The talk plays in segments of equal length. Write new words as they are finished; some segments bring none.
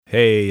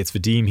Hey, it's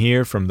Vadim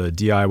here from the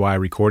DIY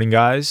Recording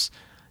Guys,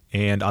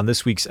 and on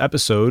this week's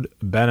episode,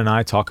 Ben and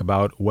I talk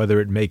about whether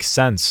it makes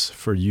sense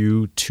for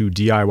you to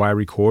DIY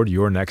record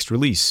your next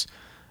release.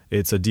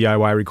 It's a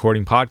DIY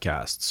recording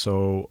podcast,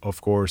 so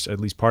of course, at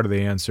least part of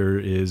the answer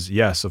is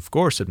yes, of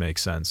course it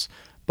makes sense.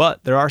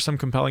 But there are some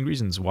compelling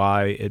reasons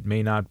why it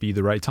may not be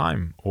the right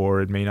time,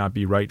 or it may not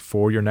be right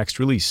for your next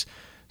release.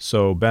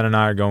 So Ben and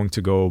I are going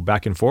to go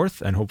back and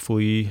forth and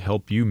hopefully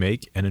help you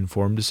make an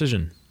informed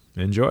decision.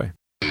 Enjoy.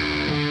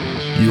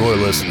 You're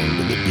listening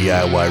to the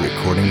DIY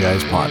Recording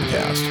Guys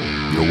podcast,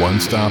 your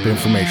one-stop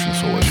information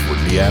source for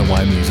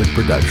DIY music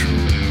production,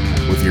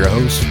 with your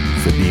hosts,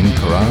 Vadim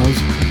Karaz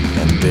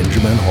and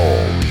Benjamin Hall.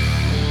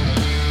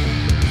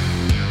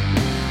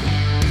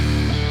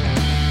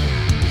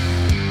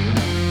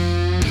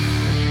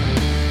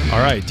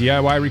 All right,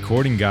 DIY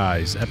Recording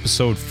Guys,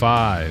 episode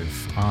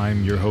 5.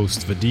 I'm your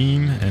host,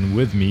 Vadim, and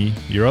with me,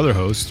 your other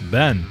host,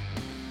 Ben.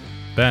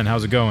 Ben,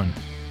 how's it going?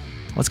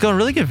 Well, it's going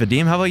really good,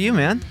 Vadim. How about you,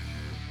 man?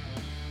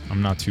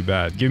 I'm not too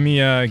bad. Give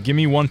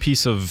me one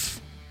piece of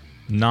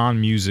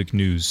non-music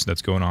news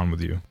that's going on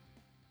with you.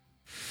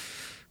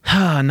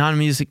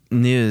 Non-music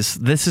news.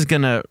 This is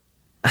gonna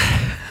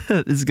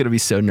be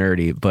so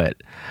nerdy, but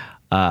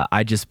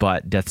I just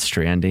bought Death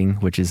Stranding,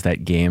 which is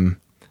that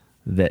game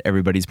that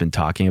everybody's been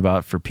talking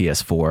about for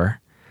PS4,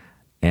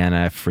 and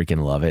I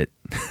freaking love it.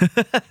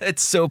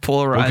 It's so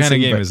polarizing. What kind of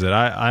game is it?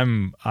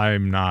 I'm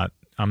not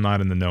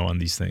in the know on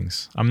these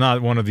things. I'm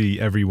not one of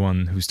the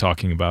everyone who's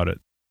talking about it.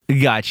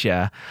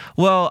 Gotcha.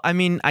 Well, I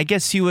mean, I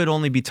guess you would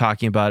only be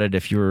talking about it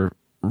if you were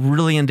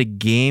really into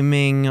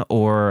gaming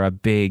or a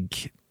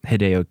big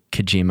Hideo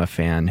Kojima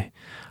fan.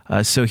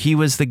 So he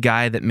was the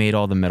guy that made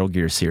all the Metal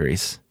Gear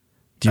series.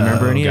 Do you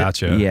remember any?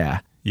 Gotcha.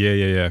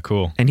 Yeah.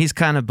 Cool. And he's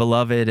kind of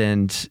beloved,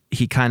 and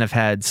he kind of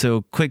had,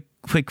 so quick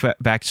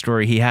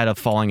backstory, he had a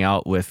falling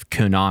out with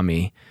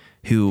Konami,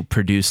 who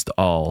produced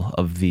all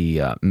of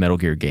the Metal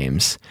Gear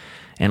games.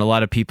 And a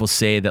lot of people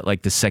say that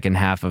like the second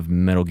half of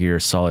Metal Gear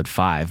Solid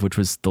 5, which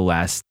was the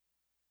last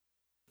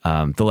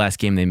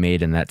game they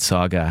made in that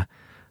saga,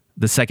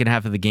 the second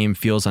half of the game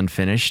feels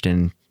unfinished,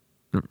 and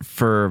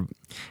it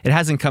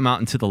hasn't come out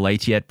into the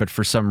light yet, but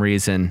for some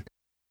reason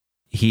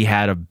he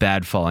had a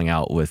bad falling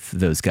out with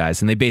those guys,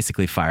 and they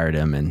basically fired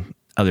him, and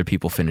other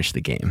people finished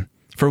the game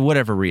for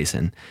whatever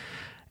reason.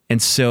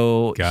 And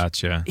so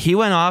Gotcha. He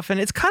went off, and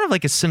it's kind of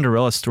like a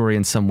Cinderella story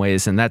in some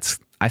ways, and that's,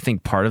 I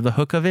think, part of the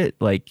hook of it.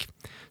 Like,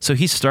 so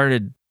he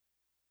started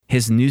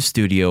his new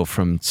studio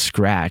from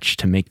scratch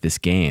to make this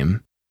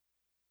game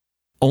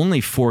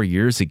only 4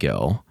 years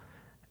ago,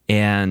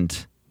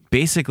 and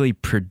basically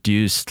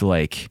produced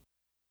like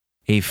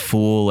a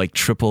full like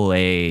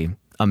AAA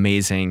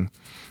amazing.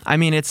 I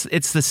mean, it's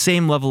the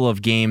same level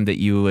of game that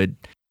you would,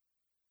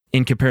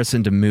 in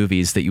comparison to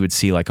movies, that you would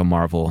see like a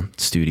Marvel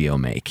studio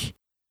make.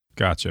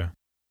 Gotcha.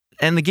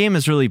 And the game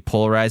is really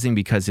polarizing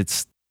because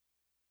it's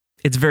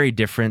very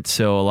different.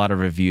 So a lot of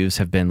reviews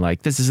have been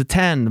like, this is a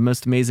 10, the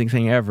most amazing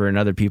thing ever. And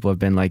other people have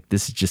been like,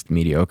 this is just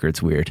mediocre.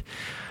 It's weird.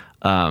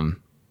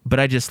 But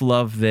I just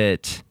love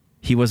that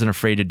he wasn't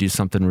afraid to do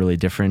something really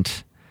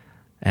different.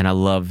 And I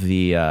love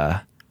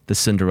the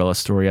Cinderella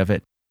story of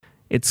it.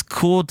 It's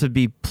cool to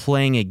be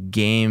playing a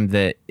game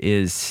that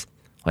is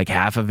like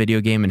half a video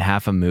game and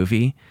half a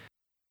movie.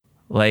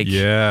 Like,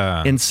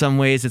 yeah. In some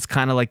ways, it's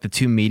kind of like the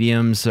two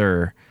mediums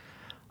are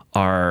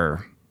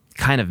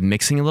kind of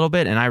mixing a little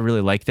bit, and I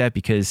really like that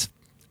because,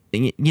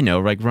 you know,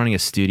 like running a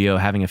studio,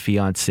 having a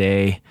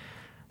fiance,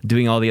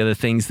 doing all the other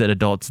things that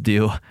adults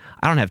do,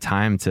 I don't have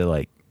time to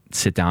like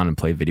sit down and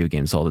play video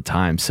games all the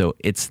time. So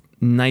it's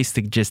nice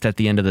to just at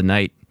the end of the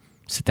night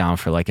sit down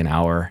for like an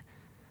hour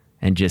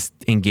and just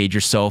engage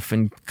yourself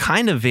in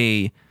kind of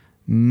a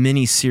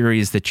mini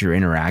series that you're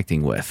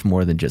interacting with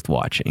more than just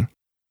watching.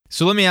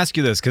 So let me ask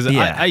you this, because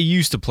Yeah. I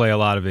used to play a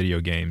lot of video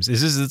games.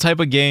 Is this the type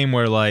of game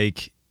where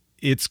like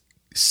it's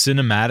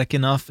cinematic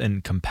enough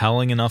and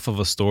compelling enough of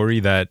a story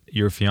that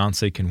your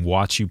fiance can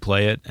watch you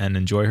play it and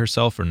enjoy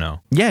herself, or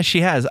no? Yeah,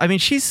 she has. I mean,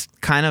 she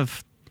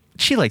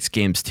likes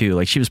games too.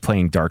 Like, she was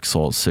playing Dark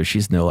Souls, so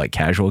she's no like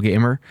casual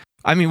gamer.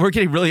 I mean, we're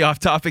getting really off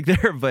topic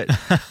there, but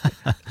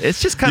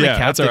it's just kind of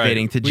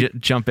captivating to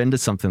jump into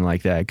something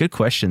like that. Good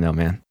question though,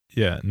 man.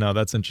 Yeah, no,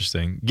 that's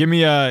interesting. Give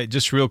me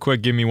just real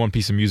quick, give me one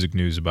piece of music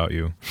news about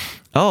you.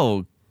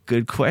 Oh,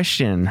 good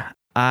question.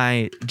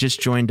 I just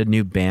joined a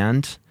new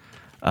band.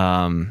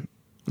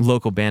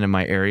 Local band in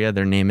my area.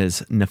 Their name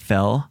is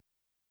Nefel,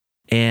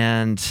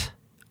 and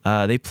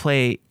they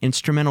play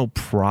instrumental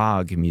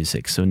prog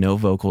music, so no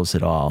vocals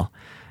at all.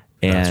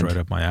 And that's right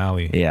up my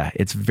alley. Yeah,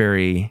 it's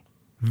very,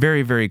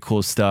 very, very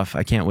cool stuff.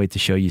 I can't wait to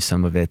show you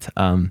some of it.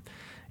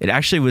 It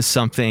actually was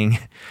something.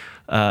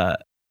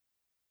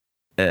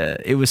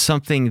 It was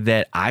something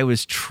that I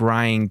was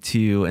trying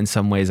to, in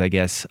some ways, I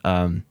guess,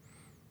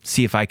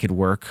 see if I could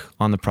work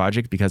on the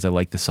project because I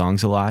like the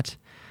songs a lot,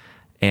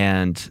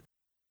 and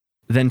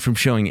then from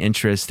showing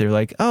interest, they're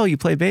like, oh, you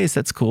play bass?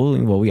 That's cool.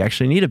 And, well, we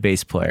actually need a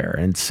bass player.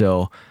 And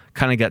so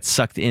kind of got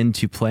sucked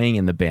into playing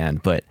in the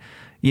band. But,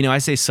 you know, I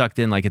say sucked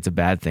in like it's a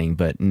bad thing,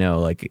 but no,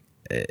 like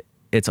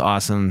It's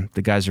awesome.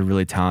 The guys are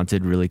really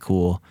talented, really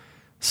cool.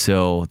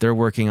 So they're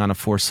working on a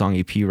 4-song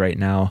EP right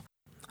now.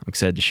 I'm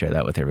excited to share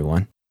that with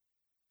everyone.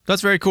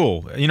 That's very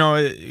cool.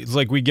 It's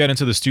like we get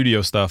into the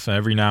studio stuff, and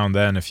every now and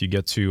then, if you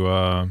get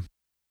to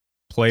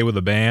play with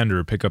a band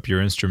or pick up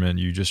your instrument,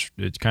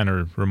 it kind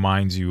of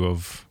reminds you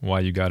of why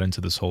you got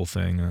into this whole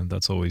thing.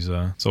 That's always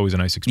it's always a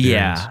nice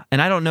experience. Yeah,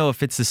 and I don't know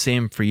if it's the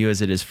same for you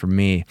as it is for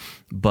me,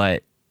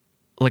 but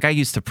like I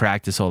used to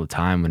practice all the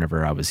time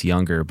whenever I was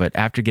younger, but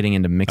after getting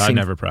into mixing,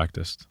 I never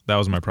practiced. That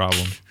was my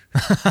problem.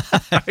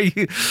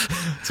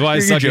 That's why I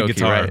suck at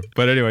guitar. Right?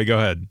 But anyway, go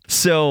ahead.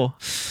 So,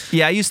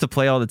 yeah, I used to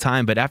play all the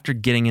time, but after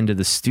getting into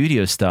the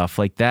studio stuff,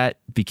 like that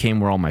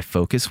became where all my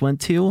focus went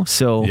to.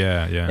 So,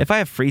 yeah. If I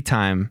have free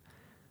time,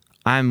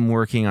 I'm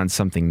working on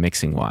something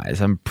mixing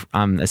wise.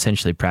 I'm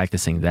essentially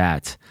practicing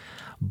that.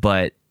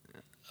 But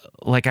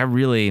like I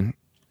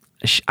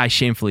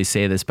shamefully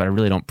say this, but I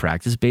really don't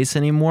practice bass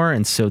anymore.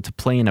 And so to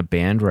play in a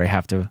band where I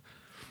have to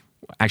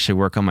actually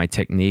work on my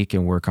technique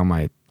and work on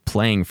my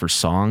playing for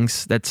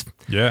songs, that's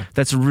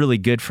really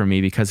good for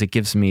me because it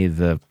gives me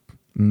the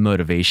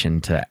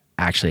motivation to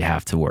actually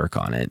have to work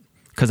on it,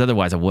 because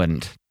otherwise I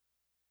wouldn't.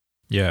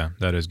 Yeah,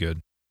 that is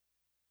good.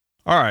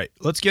 All right,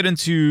 let's get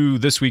into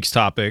this week's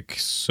topic.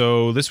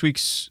 So this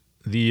week's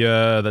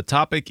the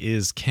topic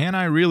is, can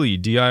I really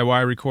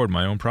DIY record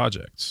my own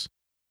projects?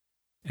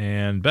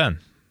 And Ben,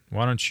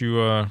 why don't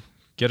you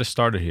get us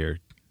started here?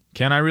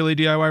 Can I really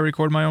DIY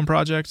record my own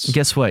projects?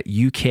 Guess what?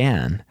 You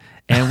can.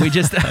 And we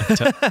just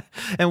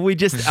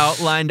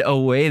outlined a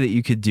way that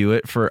you could do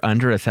it for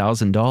under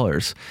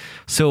 $1,000.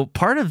 So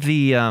part of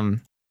the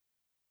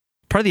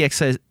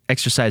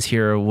exercise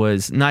here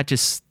was not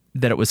just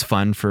that it was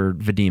fun for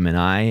Vadim and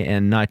I,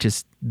 and not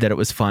just that it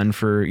was fun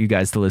for you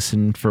guys to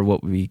listen for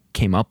what we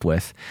came up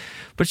with,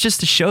 but just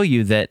to show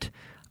you that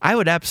I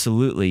would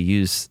absolutely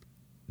use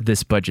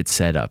this budget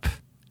setup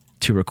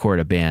to record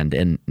a band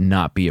and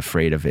not be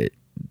afraid of it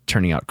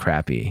turning out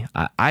crappy.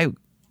 I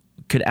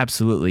could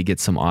absolutely get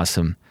some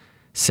awesome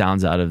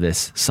sounds out of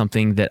this,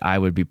 something that I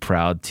would be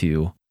proud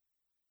to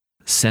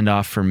send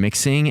off for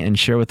mixing and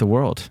share with the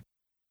world.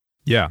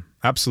 Yeah,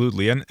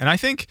 absolutely. And I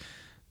think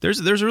there's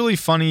a really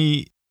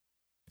funny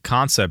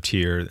concept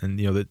here, and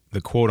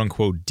the quote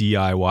unquote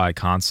DIY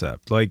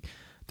concept. Like,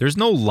 there's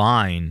no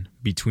line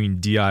between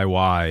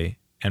DIY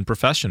and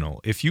professional.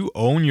 If you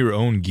own your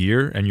own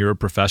gear and you're a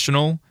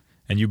professional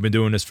and you've been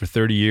doing this for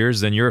 30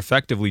 years, then you're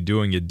effectively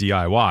doing it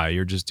DIY.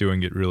 You're just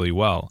doing it really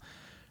well,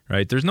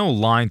 right? There's no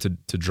line to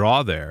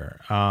draw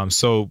there.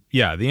 So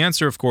yeah, the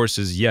answer, of course,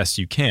 is yes,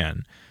 you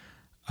can.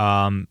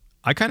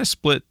 I kind of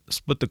split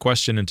the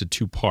question into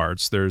two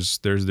parts. There's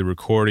the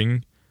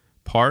recording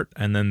part,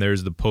 and then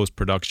there's the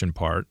post-production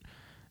part.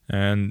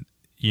 And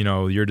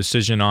your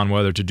decision on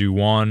whether to do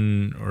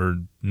one or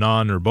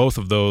none or both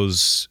of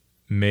those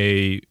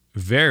may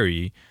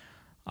vary.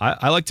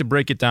 I like to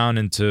break it down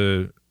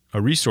into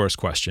a resource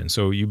question.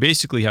 So you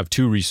basically have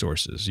two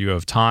resources. You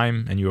have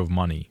time and you have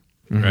money,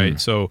 right?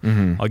 So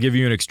I'll give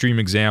you an extreme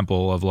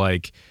example of,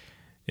 like,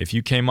 if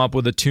you came up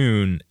with a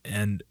tune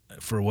and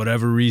for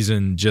whatever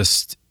reason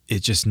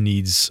it just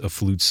needs a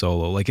flute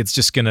solo, like it's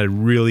just going to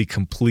really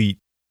complete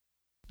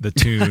the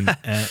tune.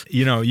 And,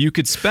 you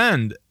could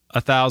spend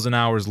 1,000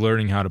 hours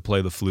learning how to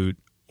play the flute,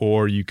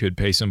 or you could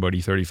pay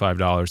somebody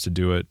 $35 to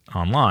do it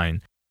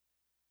online.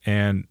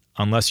 And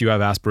unless you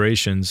have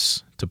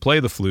aspirations to play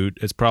the flute,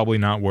 it's probably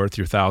not worth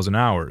your 1,000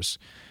 hours,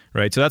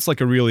 right? So that's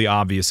like a really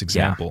obvious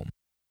example.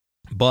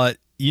 Yeah. But,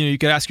 you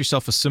could ask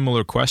yourself a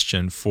similar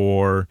question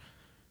for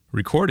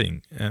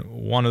recording. And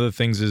one of the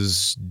things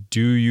is,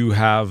 do you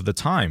have the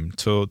time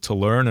to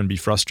learn and be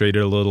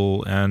frustrated a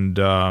little and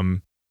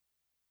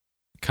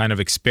kind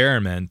of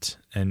experiment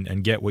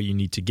and get what you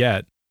need to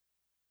get?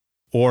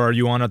 Or are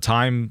you on a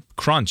time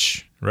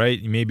crunch,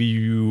 right? Maybe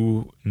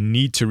you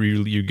need to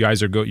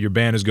your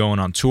band is going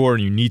on tour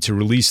and you need to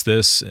release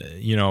this.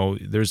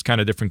 There's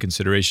kind of different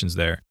considerations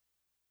there.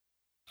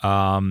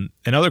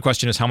 Another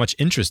question is, how much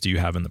interest do you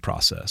have in the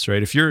process,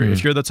 right? If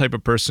you're the type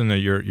of person that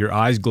your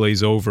eyes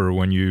glaze over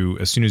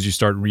as soon as you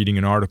start reading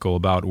an article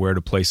about where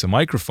to place a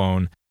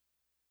microphone,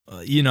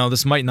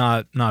 this might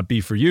not be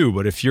for you.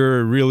 But if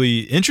you're really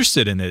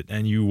interested in it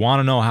and you want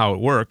to know how it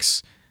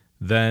works,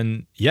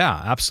 then yeah,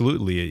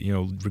 absolutely.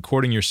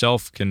 Recording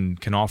yourself can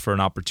offer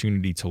an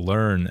opportunity to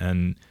learn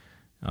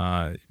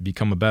and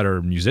become a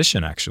better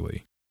musician,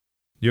 actually.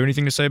 Do you have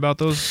anything to say about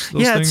those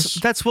things? Yeah,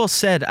 that's well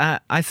said.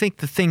 I think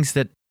the things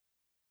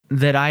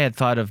that I had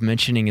thought of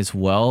mentioning as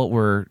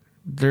well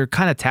they're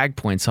kind of tag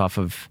points off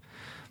of,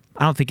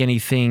 I don't think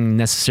anything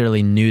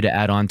necessarily new to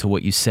add on to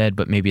what you said,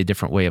 but maybe a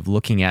different way of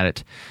looking at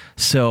it.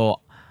 So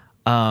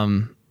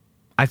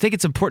I think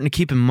it's important to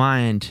keep in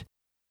mind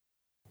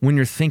when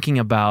you're thinking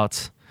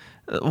about,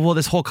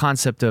 this whole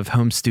concept of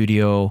home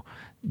studio,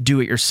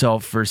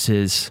 do-it-yourself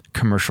versus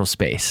commercial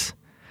space.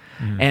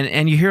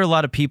 And you hear a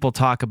lot of people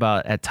talk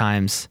about at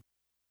times,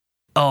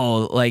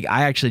 like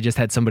I actually just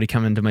had somebody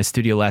come into my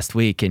studio last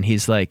week and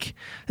he's like,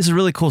 this is a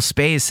really cool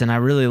space and I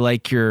really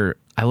like your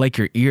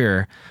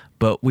ear,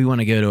 but we want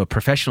to go to a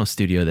professional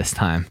studio this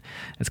time.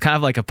 It's kind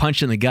of like a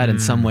punch in the gut in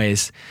some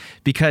ways,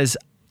 because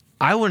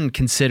I wouldn't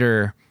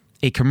consider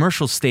a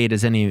commercial space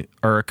as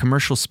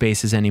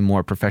any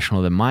more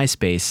professional than my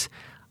space.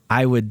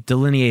 I would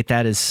delineate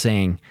that as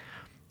saying,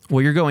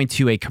 well, you're going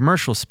to a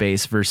commercial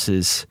space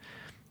versus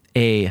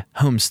a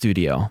home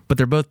studio, but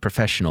they're both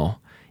professional.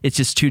 It's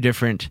just two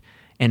different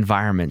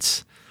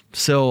environments.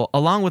 So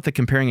along with the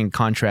comparing and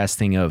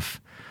contrasting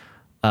of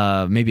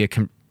maybe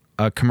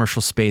a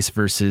commercial space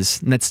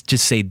versus, let's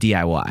just say,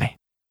 DIY.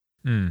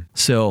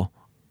 So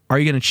are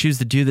you going to choose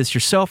to do this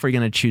yourself, or are you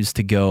going to choose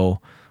to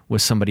go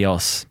with somebody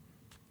else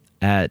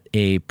at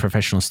a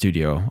professional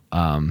studio,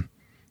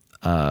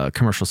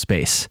 commercial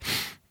space?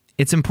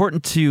 It's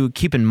important to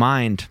keep in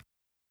mind,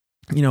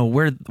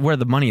 where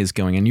the money is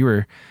going. And you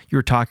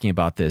were talking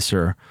about this,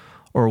 or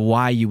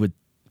why you would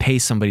pay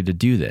somebody to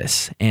do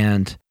this.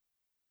 And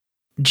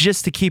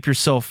just to keep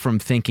yourself from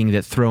thinking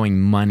that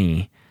throwing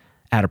money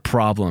at a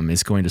problem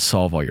is going to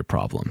solve all your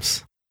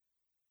problems.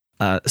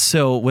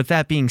 So with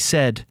that being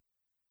said,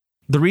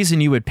 the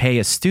reason you would pay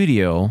a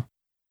studio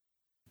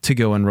to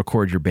go and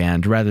record your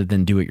band rather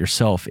than do it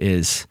yourself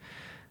is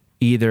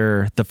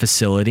either the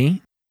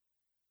facility,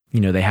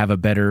 they have a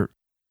better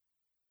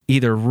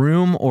either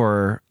room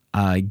or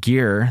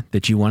gear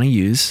that you want to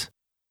use.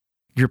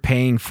 You're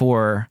paying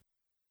for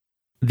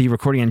the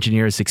recording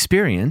engineer's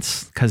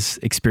experience, because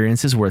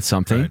experience is worth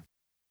something. Right.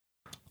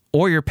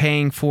 Or you're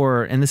paying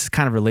for, and this is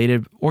kind of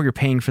related, or you're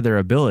paying for their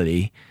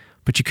ability,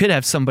 but you could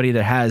have somebody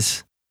that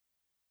has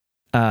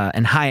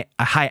a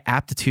high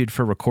aptitude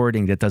for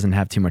recording that doesn't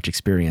have too much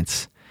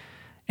experience,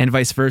 and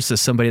vice versa,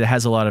 somebody that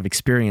has a lot of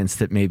experience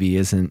that maybe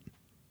isn't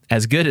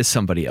as good as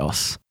somebody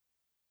else.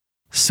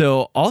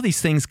 So all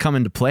these things come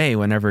into play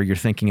whenever you're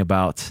thinking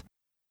about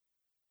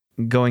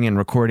going and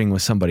recording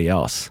with somebody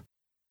else.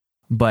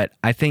 But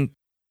I think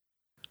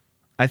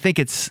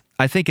it's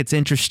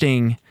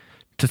interesting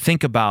to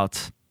think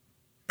about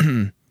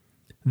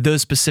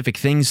those specific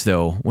things,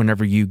 though,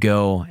 whenever you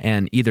go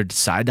and either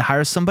decide to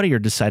hire somebody or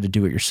decide to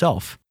do it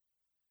yourself,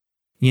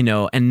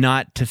 and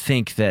not to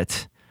think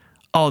that,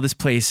 oh, this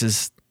place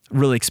is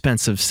really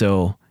expensive,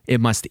 so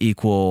it must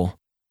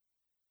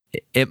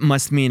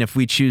mean if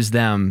we choose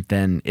them,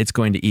 then it's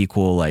going to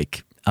equal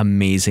like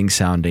amazing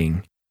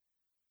sounding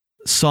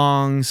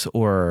songs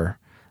or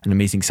an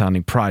amazing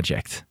sounding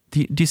project.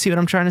 Do you see what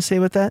I'm trying to say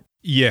with that?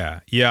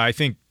 Yeah. I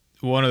think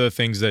one of the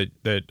things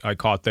that I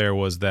caught there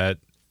was that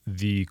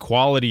the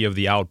quality of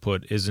the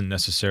output isn't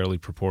necessarily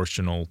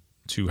proportional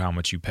to how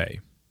much you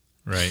pay,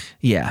 right?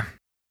 Yeah.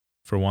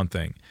 For one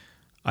thing.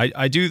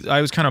 I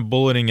was kind of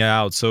bulleting it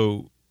out.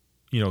 So,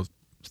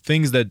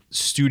 things that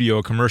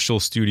a commercial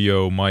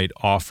studio might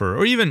offer,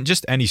 or even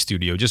just any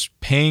studio, just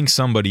paying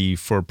somebody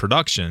for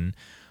production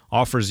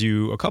offers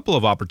you a couple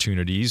of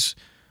opportunities.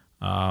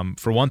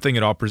 For one thing,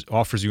 it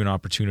offers you an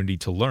opportunity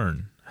to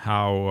learn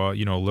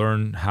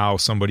how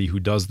somebody who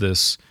does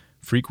this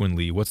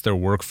frequently, what's their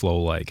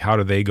workflow like? How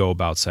do they go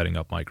about setting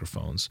up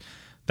microphones?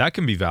 That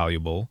can be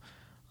valuable.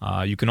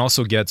 You can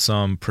also get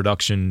some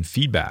production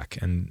feedback,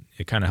 and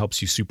it kind of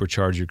helps you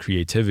supercharge your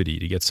creativity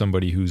to get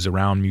somebody who's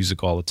around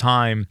music all the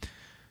time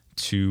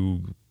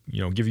to,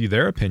 give you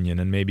their opinion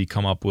and maybe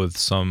come up with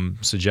some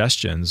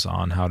suggestions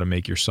on how to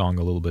make your song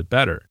a little bit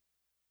better.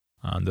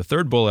 The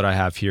third bullet I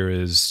have here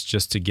is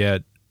just to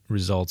get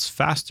results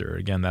faster.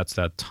 Again, that's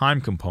that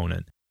time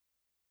component.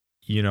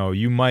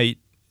 You might,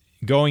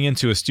 going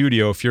into a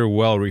studio, if you're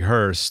well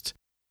rehearsed,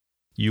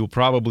 you'll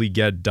probably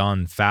get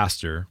done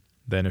faster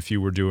than if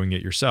you were doing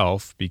it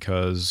yourself,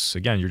 because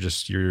again,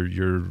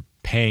 you're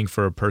paying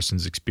for a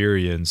person's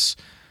experience.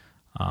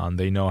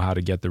 They know how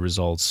to get the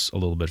results a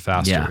little bit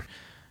faster.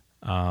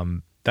 Yeah.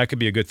 That could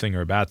be a good thing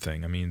or a bad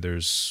thing. I mean,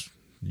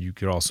 you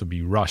could also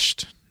be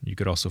rushed. You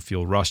could also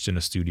feel rushed in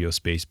a studio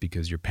space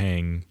because you're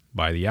paying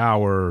by the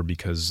hour, or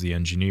because the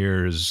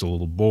engineer is a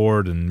little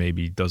bored and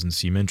maybe doesn't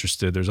seem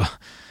interested. There's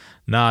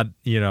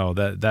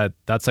that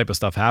type of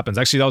stuff happens.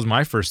 Actually, that was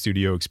my first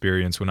studio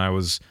experience when I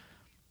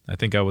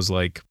think I was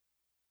like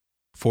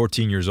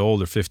 14 years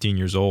old or 15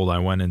 years old. I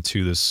went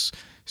into this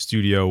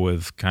studio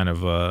with kind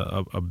of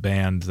a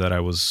band that I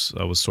was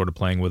sort of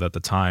playing with at the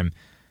time.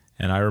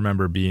 And I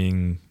remember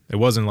it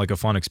wasn't like a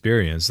fun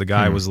experience. The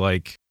guy was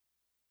like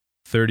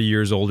 30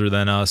 years older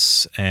than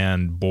us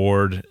and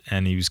bored,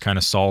 and he was kind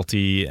of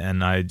salty,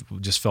 and I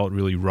just felt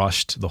really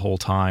rushed the whole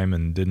time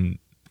and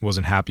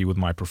wasn't happy with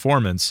my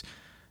performance.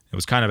 It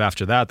was kind of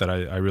after that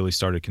I really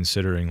started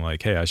considering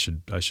like, hey, I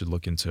should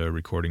look into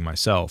recording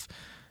myself.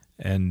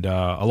 And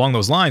along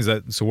those lines,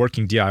 so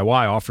working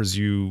DIY offers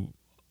you,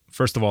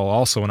 first of all,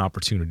 also an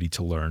opportunity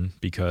to learn,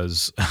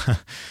 because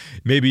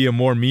maybe a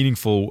more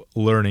meaningful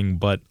learning,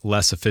 but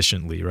less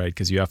efficiently, right?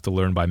 Because you have to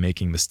learn by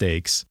making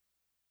mistakes.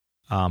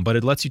 But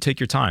it lets you take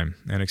your time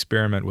and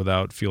experiment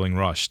without feeling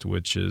rushed,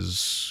 which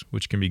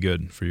can be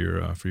good for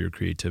your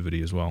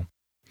creativity as well.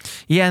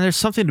 Yeah, and there's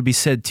something to be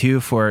said too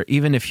for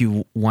even if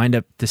you wind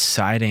up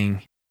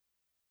deciding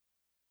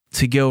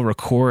to go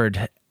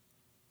record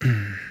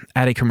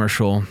at a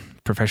commercial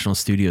professional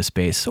studio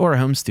space or a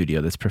home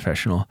studio that's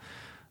professional.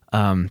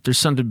 there's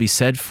something to be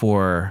said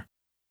for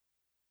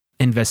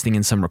investing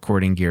in some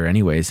recording gear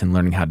anyways and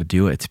learning how to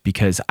do it,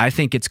 because I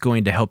think it's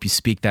going to help you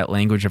speak that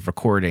language of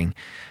recording.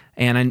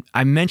 And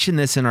I mentioned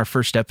this in our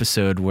first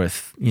episode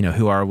with,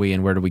 who are we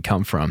and where do we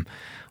come from,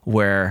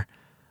 where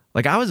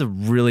like I was a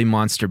really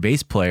monster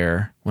bass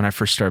player when I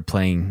first started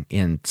playing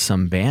in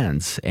some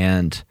bands.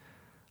 And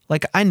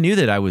like, I knew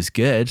that I was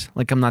good.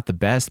 Like, I'm not the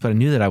best, but I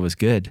knew that I was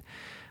good.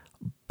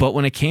 But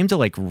when it came to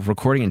like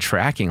recording and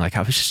tracking, like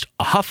I was just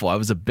awful. I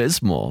was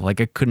abysmal. Like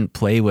I couldn't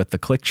play with the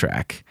click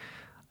track.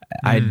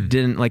 I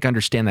didn't like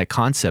understand that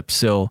concept.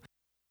 So,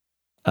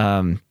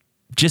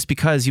 just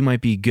because you might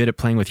be good at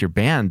playing with your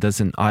band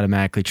doesn't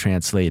automatically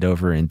translate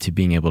over into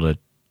being able to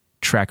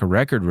track a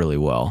record really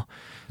well.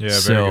 Yeah,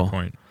 very good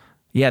point.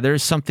 Yeah,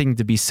 there's something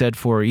to be said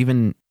for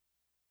even,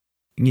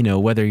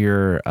 whether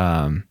you're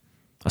a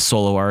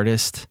solo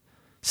artist,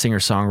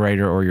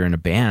 singer-songwriter, or you're in a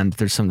band,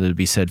 there's something to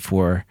be said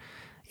for,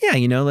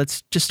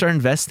 let's just start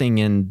investing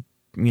in,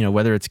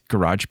 whether it's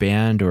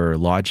GarageBand or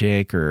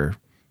Logic or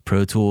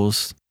Pro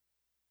Tools.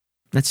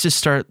 Let's just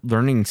start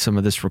learning some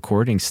of this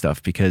recording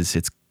stuff because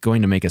it's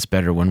going to make us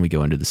better when we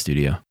go into the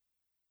studio.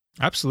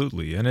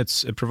 Absolutely. And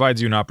it provides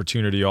you an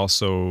opportunity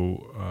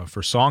also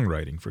for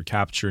songwriting, for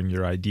capturing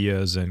your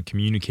ideas and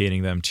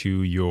communicating them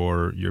to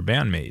your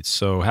bandmates.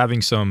 So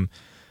having some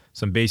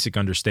basic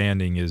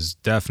understanding is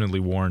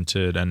definitely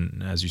warranted.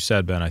 And as you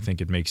said, Ben, I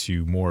think it makes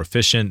you more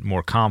efficient,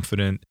 more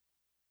confident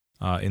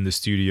in the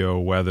studio,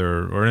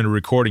 or in a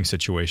recording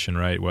situation,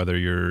 right? Whether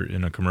you're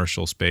in a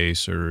commercial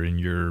space or in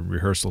your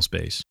rehearsal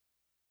space.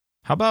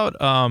 How about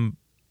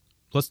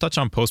let's touch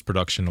on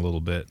post-production a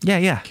little bit.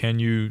 Yeah. Can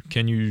you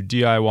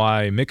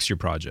DIY mix your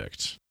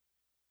project?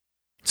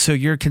 So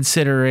you're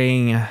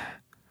considering,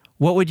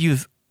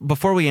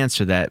 before we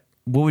answer that,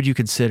 what would you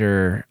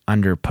consider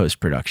under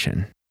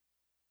post-production?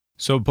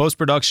 So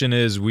post-production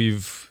is we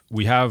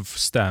have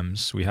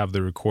stems, we have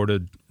the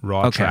recorded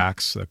raw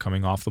tracks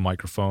coming off the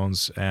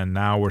microphones, and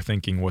now we're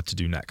thinking what to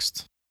do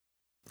next.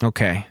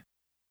 Okay.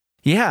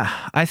 Yeah,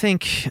 I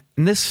think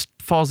this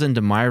falls into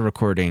my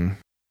recording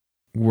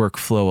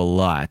workflow a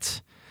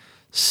lot.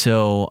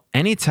 So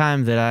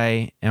anytime that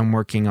I am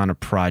working on a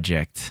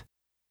project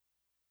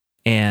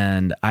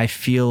and I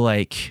feel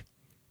like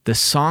the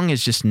song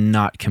is just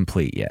not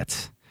complete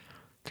yet,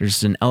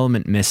 there's an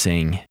element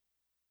missing,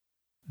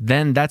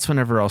 then that's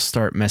whenever I'll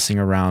start messing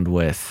around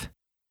with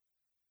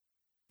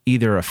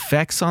either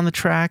effects on the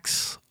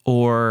tracks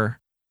or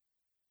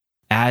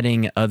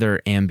adding other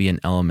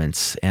ambient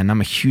elements. And I'm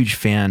a huge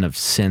fan of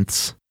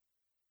synths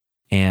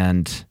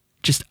and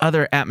just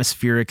other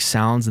atmospheric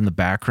sounds in the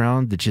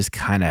background that just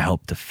kind of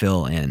help to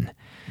fill in.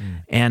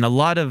 And a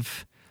lot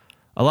of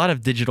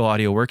digital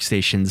audio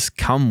workstations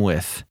come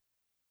with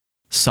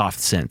soft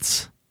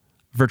synths,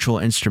 virtual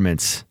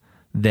instruments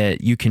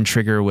that you can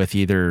trigger with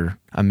either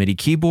a MIDI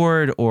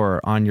keyboard or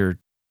on your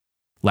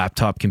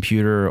laptop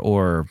computer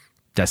or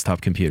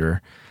desktop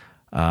computer,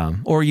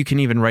 or you can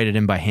even write it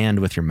in by hand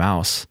with your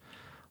mouse.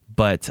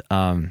 But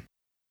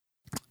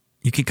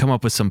you can come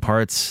up with some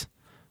parts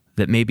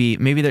that maybe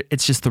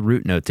it's just the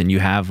root note, and you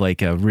have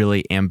like a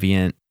really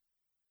ambient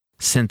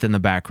synth in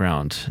the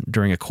background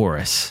during a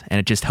chorus, and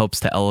it just helps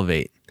to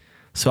elevate.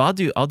 So I'll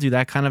do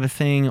that kind of a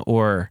thing,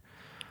 or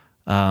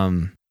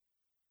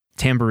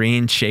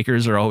tambourine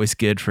shakers are always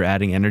good for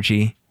adding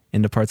energy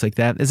into parts like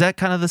that. Is that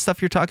kind of the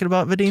stuff you're talking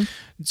about, Vadim?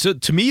 So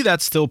to me,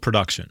 that's still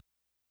production,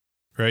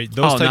 right?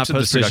 Those types of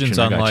decisions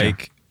on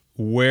like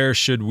where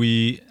should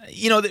we,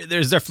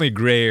 there's definitely a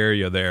gray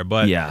area there,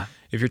 but yeah.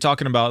 If you're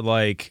talking about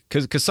like,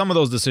 because some of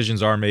those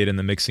decisions are made in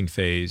the mixing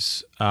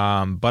phase,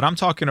 but I'm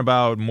talking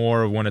about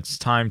more of when it's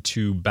time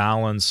to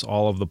balance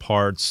all of the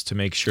parts to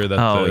make sure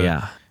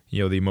that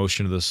the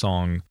emotion of the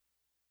song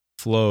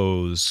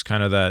flows,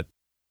 kind of that,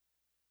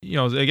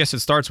 I guess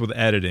it starts with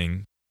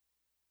editing,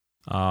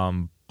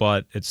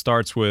 but it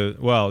starts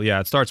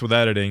with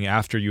editing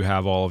after you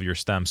have all of your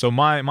stems. So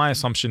my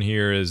assumption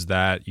here is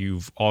that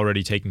you've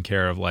already taken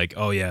care of like,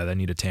 oh yeah, I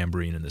need a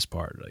tambourine in this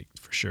part, like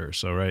for sure.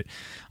 So right,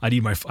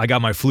 I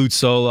got my flute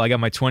solo, I got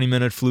my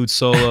 20-minute flute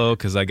solo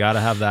because I gotta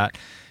have that.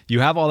 You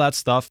have all that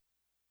stuff,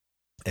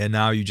 and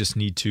now you just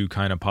need to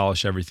kind of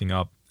polish everything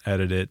up,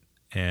 edit it,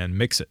 and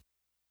mix it.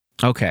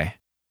 Okay.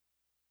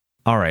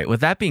 All right. With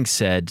that being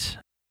said,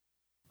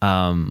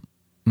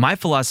 my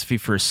philosophy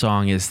for a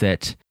song is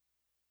that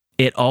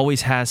it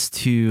always has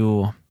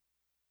to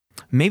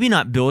maybe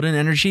not build an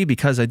energy,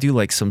 because I do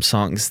like some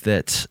songs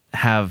that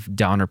have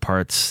downer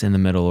parts in the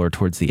middle or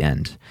towards the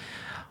end.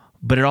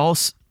 But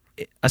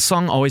a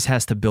song always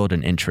has to build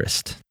an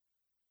interest.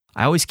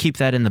 I always keep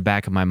that in the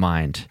back of my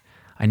mind.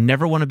 I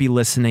never want to be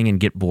listening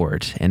and get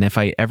bored. And if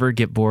I ever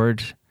get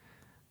bored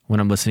when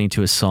I'm listening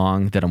to a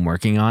song that I'm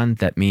working on,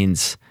 that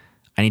means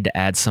I need to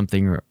add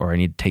something or I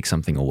need to take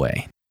something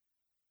away.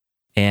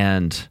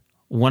 And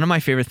one of my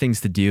favorite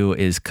things to do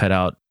is cut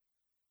out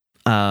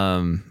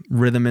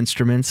rhythm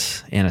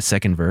instruments and a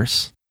second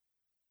verse.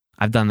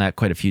 I've done that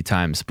quite a few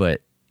times,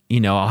 but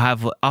I'll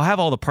have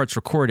all the parts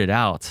recorded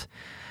out,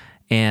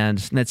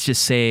 and let's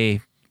just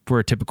say we're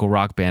a typical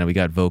rock band. We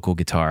got vocal,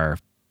 guitar,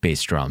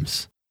 bass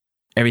drums.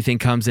 Everything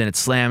comes in, it's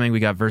slamming. We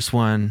got verse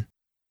 1,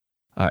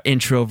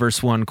 intro,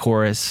 verse 1,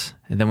 chorus,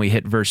 and then we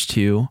hit verse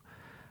 2.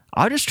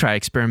 I'll just try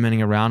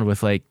experimenting around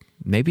with like,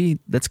 maybe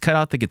let's cut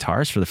out the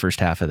guitars for the first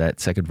half of that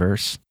second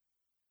verse.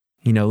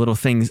 You know, little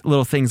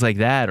things like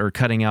that, or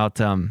cutting out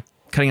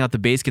the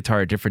bass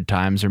guitar at different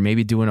times, or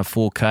maybe doing a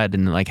full cut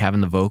and like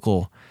having the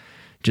vocal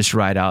just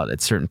ride out at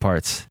certain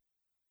parts.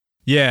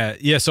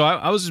 Yeah. So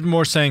I was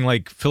more saying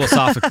like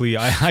philosophically,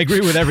 I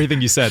agree with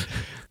everything you said,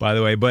 by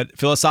the way, but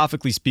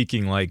philosophically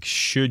speaking, like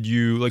should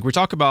you, like we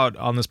talk about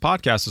on this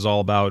podcast is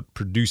all about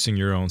producing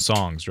your own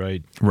songs,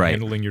 right? Right.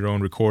 Handling your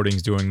own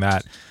recordings, doing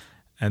that.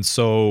 And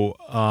so,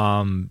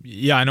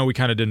 I know we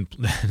kind of didn't,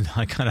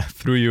 I kind of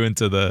threw you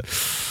into the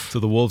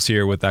wolves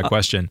here with that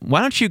question.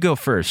 Why don't you go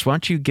first? Why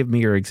don't you give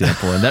me your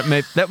example? And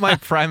that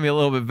might prime me a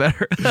little bit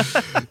better.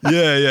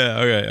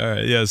 Yeah. Okay. All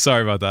right. Yeah.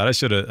 Sorry about that. I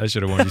should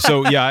have warned you.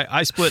 So yeah,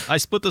 I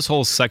split this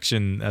whole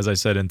section, as I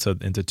said,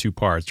 into two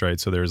parts, right?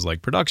 So there's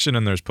like production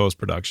and there's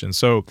post-production.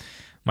 So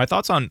my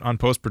thoughts on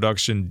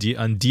post-production,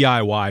 on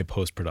DIY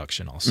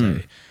post-production, I'll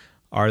say,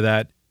 are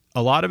that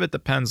a lot of it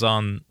depends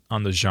on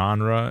the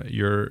genre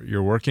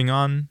you're working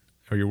on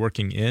or you're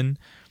working in.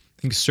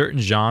 I think certain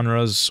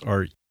genres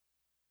are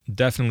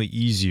definitely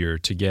easier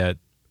to get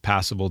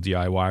passable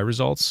DIY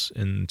results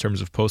in terms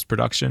of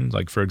post-production.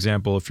 Like, for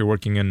example, if you're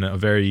working in a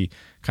very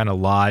kind of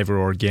live or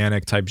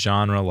organic type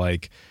genre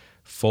like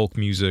folk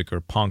music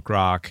or punk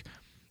rock,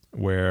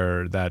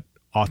 where that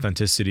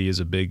authenticity is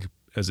a big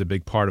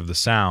part of the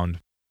sound,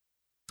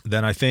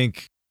 then I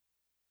think,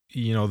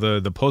 you know,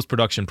 the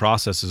post-production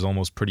process is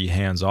almost pretty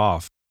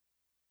hands-off,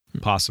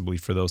 possibly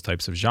for those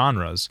types of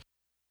genres.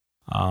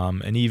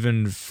 And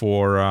even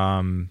for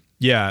on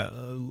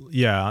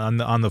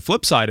the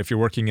flip side, if you're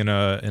working in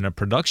a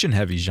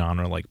production-heavy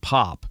genre like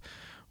pop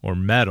or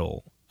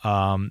metal,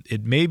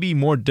 it may be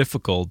more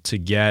difficult to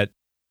get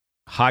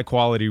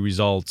high-quality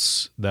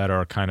results that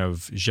are kind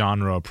of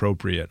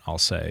genre-appropriate, I'll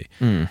say.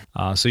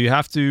 So you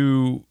have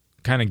to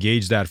kind of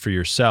gauge that for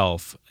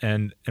yourself.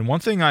 And one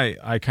thing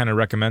I kind of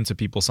recommend to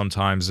people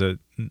sometimes, that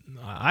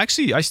I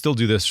still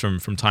do this from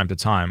time to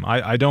time.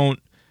 I don't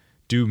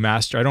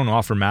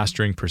offer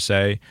mastering per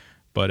se,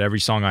 but every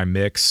song I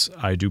mix,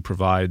 I do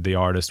provide the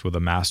artist with a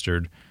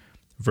mastered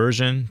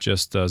version,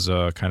 just as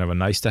a kind of a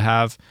nice to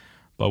have.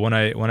 But when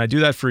I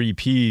do that for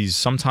EPs,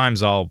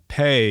 sometimes I'll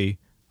pay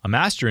a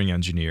mastering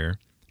engineer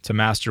to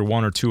master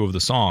one or two of the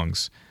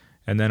songs,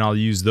 and then I'll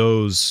use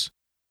those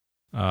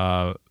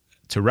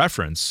to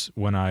reference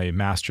when I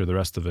master the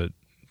rest of it,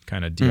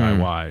 kind of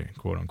DIY,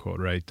 quote unquote,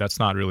 right? That's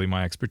not really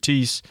my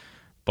expertise,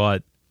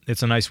 but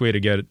it's a nice way to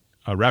get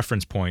a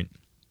reference point.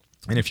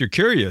 And if you're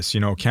curious, you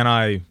know, can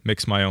I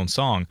mix my own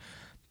song?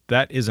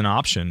 That is an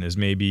option, is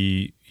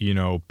maybe, you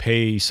know,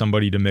 pay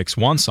somebody to mix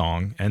one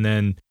song and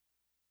then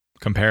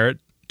compare it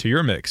to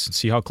your mix and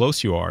see how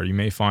close you are. You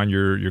may find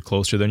you're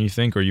closer than you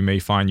think, or you may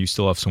find you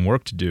still have some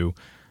work to do.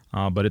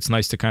 But it's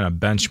nice to kind of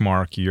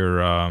benchmark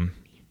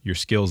your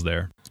skills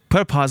there.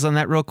 Put a pause on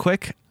that real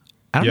quick.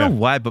 I don't know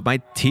why, but my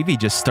TV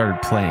just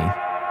started playing.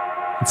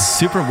 It's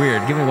super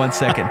weird. Give me 1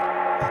 second.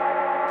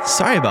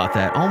 Sorry about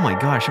that. Oh my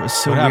gosh, it was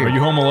so weird. Are you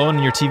home alone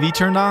and your TV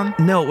turned on?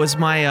 No, it was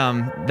my,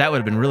 that would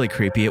have been really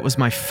creepy. It was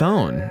my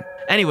phone.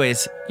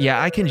 Anyways,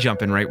 yeah, I can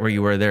jump in right where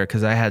you were there,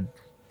 because I had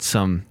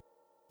some...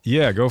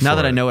 Yeah, go for it. Now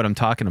that I know what I'm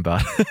talking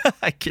about,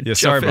 I can jump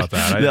sorry in. about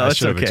that. I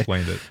should have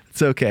explained it.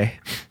 It's okay.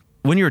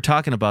 When you were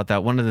talking about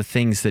that, one of the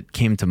things that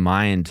came to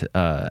mind,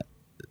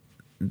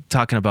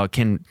 talking about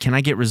can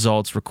I get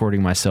results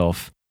recording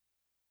myself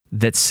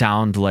that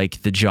sound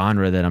like the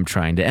genre that I'm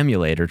trying to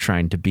emulate or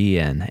trying to be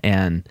in.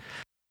 And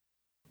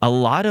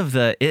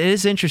it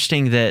is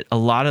interesting that a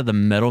lot of the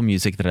metal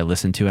music that I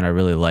listen to and I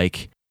really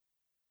like,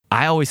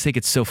 I always think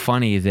it's so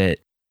funny that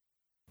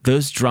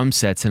those drum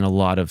sets in a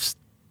lot of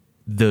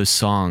those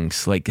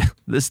songs, like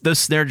those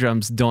snare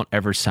drums don't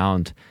ever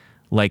sound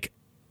like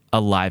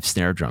a live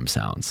snare drum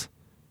sounds.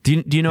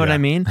 Do you know what I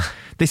mean?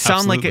 They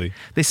sound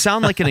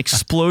like an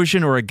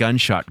explosion or a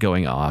gunshot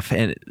going off,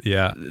 and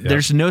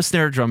there's no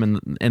snare drum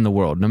in the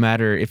world. No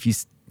matter if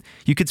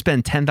you could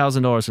spend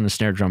 $10,000 on a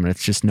snare drum, and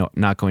it's just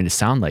not going to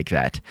sound like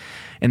that.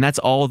 And that's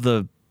all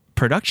the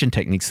production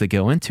techniques that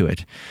go into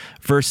it.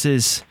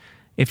 Versus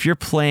if you're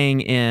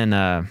playing in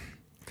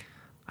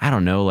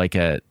like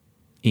a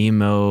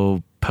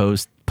emo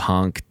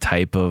post-punk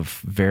type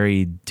of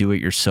very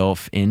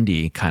do-it-yourself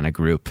indie kind of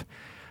group,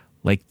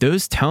 like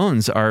those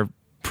tones are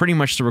pretty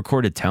much the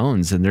recorded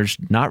tones, and there's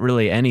not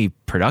really any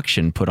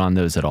production put on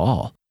those at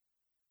all,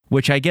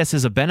 which I guess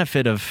is a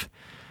benefit of...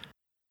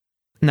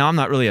 Now, I'm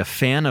not really a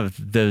fan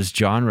of those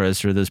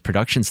genres or those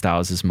production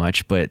styles as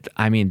much, but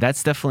I mean,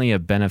 that's definitely a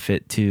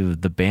benefit to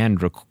the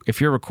band. If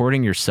you're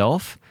recording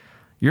yourself,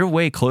 you're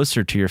way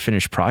closer to your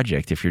finished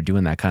project if you're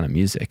doing that kind of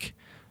music.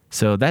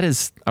 So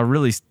that's a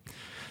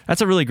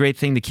really great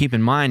thing to keep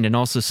in mind, and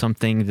also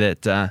something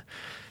that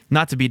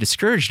not to be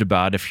discouraged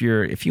about if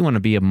you want to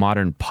be a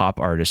modern pop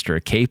artist or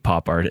a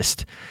K-pop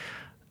artist,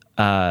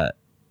 and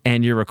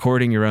you're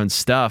recording your own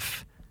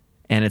stuff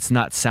and it's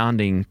not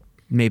sounding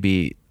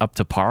maybe up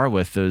to par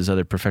with those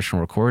other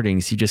professional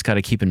recordings, you just got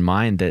to keep in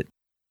mind that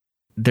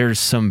there's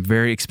some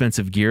very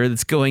expensive gear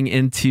that's going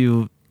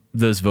into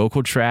those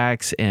vocal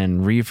tracks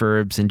and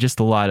reverbs and just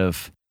a lot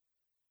of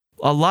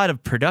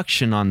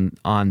production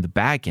on the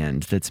back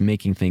end that's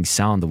making things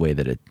sound the way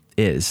that it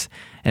is.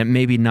 And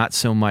maybe not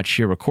so much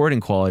your recording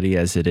quality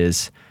as it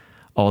is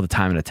all the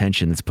time and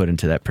attention that's put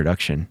into that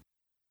production.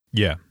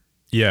 Yeah.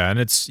 And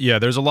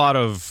there's a lot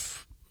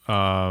of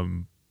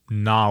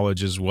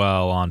knowledge as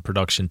well on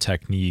production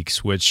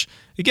techniques, which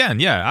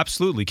again,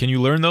 absolutely. Can you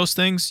learn those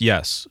things?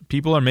 Yes.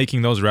 People are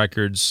making those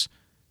records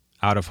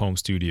out of home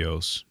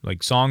studios.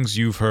 Like songs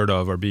you've heard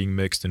of are being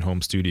mixed in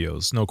home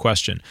studios, no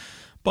question.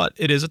 But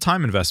it is a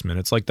time investment.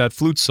 It's like that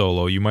flute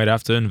solo. You might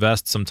have to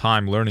invest some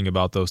time learning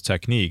about those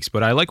techniques.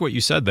 But I like what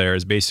you said there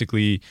is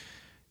basically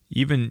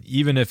even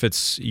if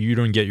it's you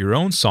don't get your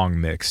own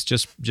song mixed,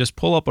 just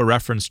pull up a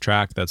reference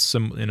track that's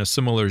in a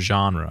similar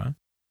genre.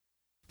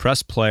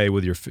 Press play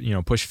with your,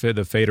 push the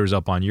faders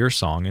up on your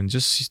song and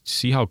just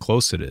see how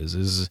close it is.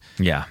 Is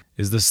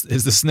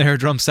the snare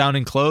drum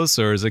sounding close,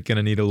 or is it going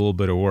to need a little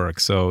bit of work?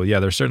 So yeah,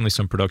 there's certainly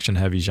some production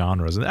heavy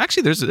genres, and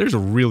actually there's a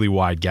really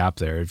wide gap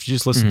there. If you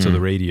just listen to the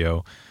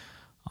radio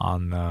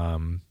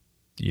on,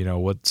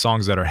 what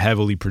songs that are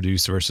heavily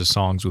produced versus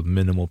songs with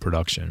minimal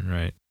production,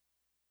 right?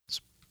 It's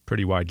a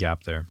pretty wide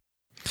gap there.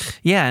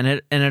 Yeah,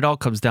 and it all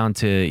comes down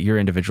to your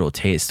individual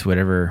taste,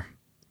 whatever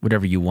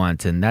you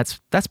want, and that's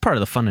part of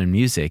the fun in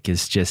music.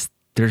 Is just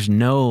there's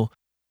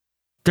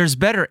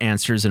better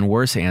answers and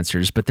worse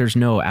answers, but there's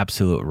no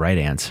absolute right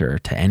answer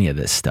to any of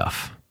this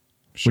stuff.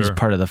 Sure. Which is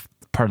part of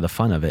the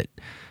fun of it.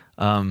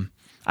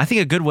 I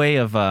think a good way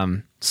of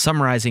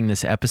summarizing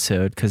this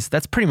episode, because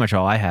that's pretty much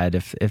all I had.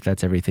 If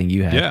that's everything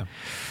you had,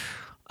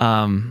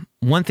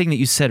 one thing that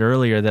you said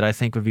earlier that I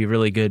think would be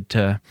really good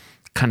to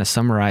kind of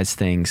summarize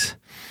things,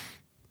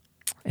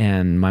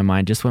 and my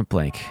mind just went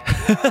blank.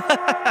 What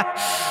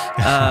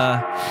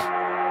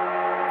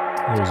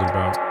was it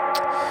about?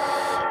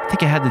 I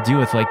think it had to do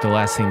with like the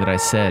last thing that I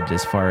said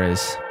as far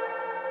as...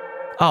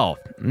 Oh,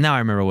 now I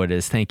remember what it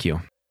is. Thank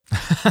you.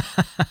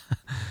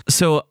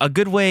 So a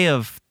good way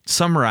of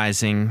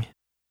summarizing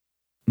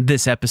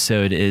this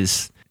episode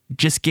is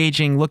just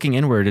looking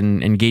inward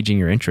and gauging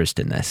your interest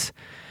in this.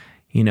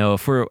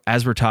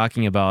 As we're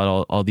talking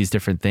about all these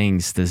different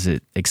things, does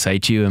it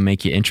excite you and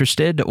make you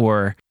interested,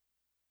 or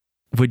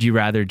would you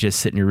rather just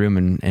sit in your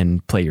room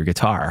and play your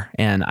guitar?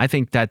 And I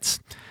think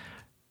that's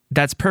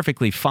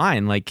perfectly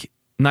fine. Like,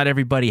 not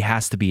everybody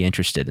has to be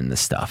interested in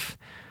this stuff.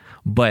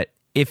 But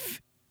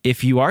if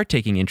you are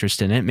taking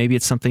interest in it, maybe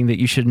it's something that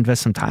you should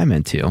invest some time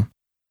into.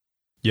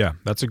 Yeah,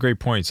 that's a great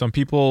point. Some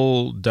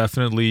people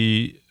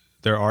definitely,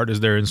 their art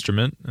is their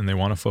instrument and they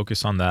want to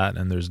focus on that,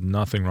 and there's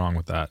nothing wrong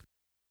with that.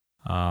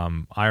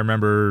 I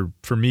remember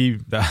for me,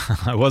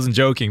 I wasn't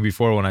joking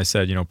before when I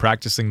said,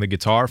 practicing the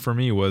guitar for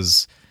me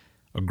was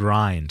a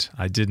grind.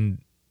 It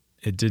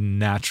didn't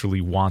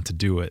naturally want to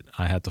do it.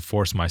 I had to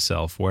force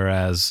myself.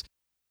 Whereas,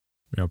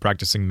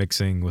 practicing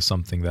mixing was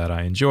something that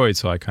I enjoyed,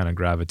 so I kind of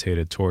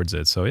gravitated towards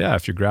it. So yeah,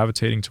 if you're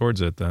gravitating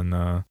towards it, then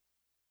a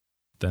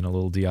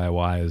little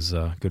DIY is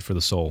good for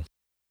the soul.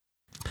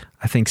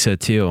 I think so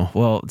too.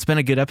 Well, it's been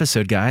a good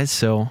episode, guys.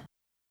 So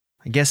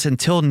I guess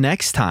until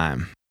next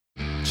time,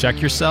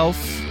 check yourself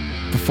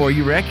before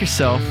you wreck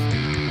yourself.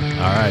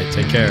 All right,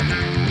 take care.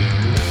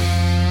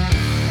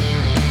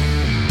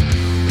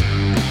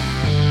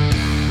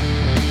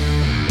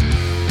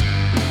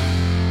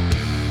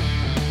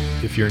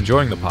 If you're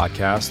enjoying the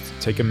podcast,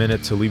 take a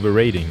minute to leave a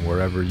rating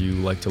wherever you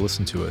like to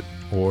listen to it,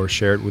 or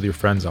share it with your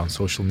friends on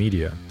social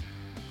media.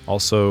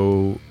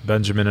 Also,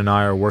 Benjamin and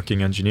I are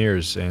working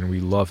engineers, and we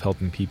love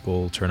helping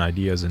people turn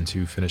ideas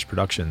into finished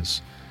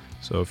productions.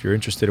 So if you're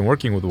interested in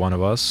working with one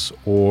of us,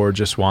 or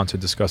just want to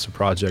discuss a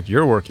project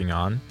you're working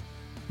on,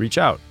 reach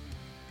out.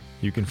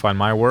 You can find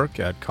my work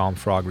at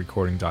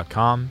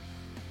calmfrogrecording.com,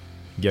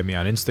 get me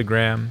on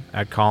Instagram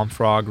at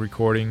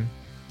calmfrogrecording,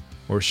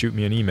 or shoot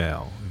me an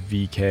email,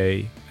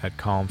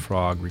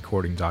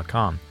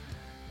 vk@calmfrogrecording.com.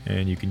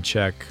 And you can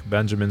check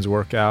Benjamin's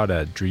work out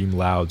at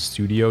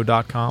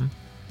dreamloudstudio.com.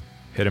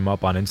 Hit him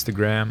up on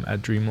Instagram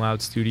at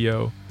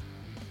dreamloudstudio,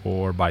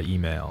 or by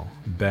email,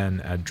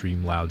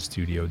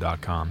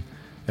 ben@dreamloudstudio.com.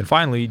 And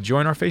finally,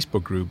 join our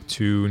Facebook group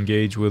to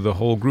engage with a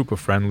whole group of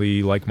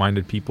friendly,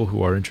 like-minded people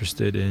who are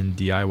interested in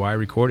DIY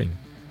recording.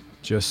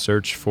 Just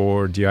search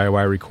for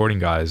DIY Recording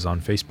Guys on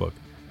Facebook.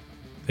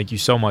 Thank you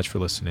so much for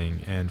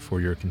listening and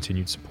for your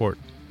continued support.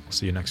 I'll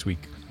see you next week.